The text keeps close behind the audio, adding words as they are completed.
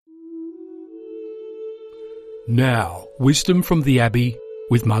Now, wisdom from the Abbey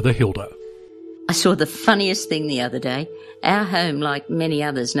with Mother Hilda. I saw the funniest thing the other day. Our home, like many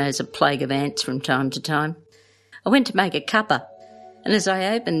others, knows a plague of ants from time to time. I went to make a cuppa, and as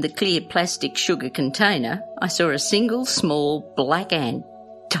I opened the clear plastic sugar container, I saw a single small black ant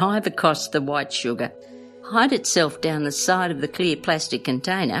dive across the white sugar, hide itself down the side of the clear plastic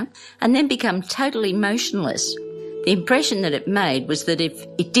container, and then become totally motionless. The impression that it made was that if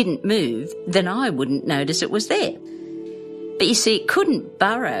it didn't move, then I wouldn't notice it was there. But you see, it couldn't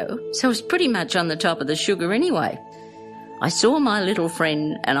burrow, so it was pretty much on the top of the sugar anyway. I saw my little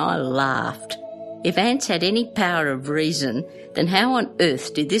friend and I laughed. If ants had any power of reason, then how on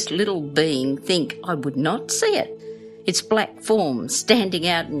earth did this little being think I would not see it? Its black form standing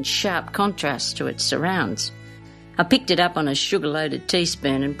out in sharp contrast to its surrounds. I picked it up on a sugar-loaded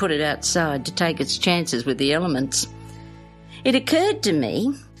teaspoon and put it outside to take its chances with the elements. It occurred to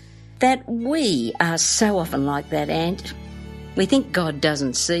me that we are so often like that ant. We think God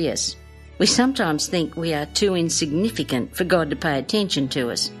doesn't see us. We sometimes think we are too insignificant for God to pay attention to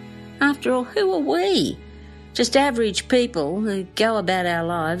us. After all, who are we? Just average people who go about our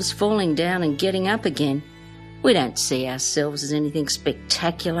lives falling down and getting up again. We don't see ourselves as anything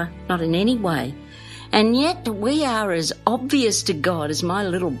spectacular, not in any way. And yet we are as obvious to God as my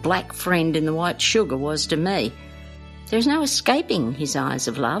little black friend in the white sugar was to me. There's no escaping his eyes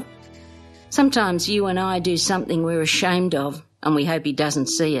of love. Sometimes you and I do something we're ashamed of, and we hope he doesn't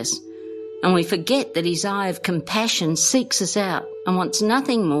see us. And we forget that his eye of compassion seeks us out and wants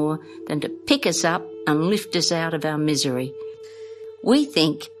nothing more than to pick us up and lift us out of our misery. We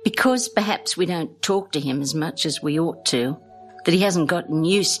think, because perhaps we don't talk to him as much as we ought to, that he hasn't gotten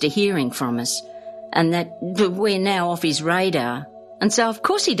used to hearing from us, and that we're now off his radar, and so of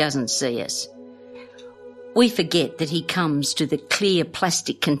course he doesn't see us. We forget that he comes to the clear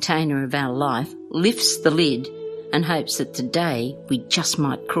plastic container of our life, lifts the lid, and hopes that today we just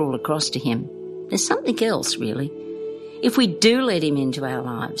might crawl across to him. There's something else, really. If we do let him into our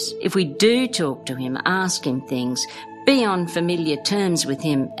lives, if we do talk to him, ask him things, be on familiar terms with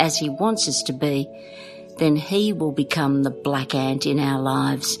him as he wants us to be, then he will become the black ant in our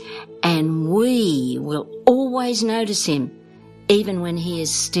lives, and we will always notice him, even when he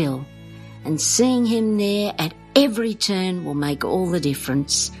is still. And seeing him there at every turn will make all the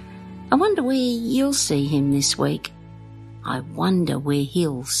difference. I wonder where you'll see him this week. I wonder where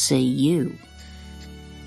he'll see you.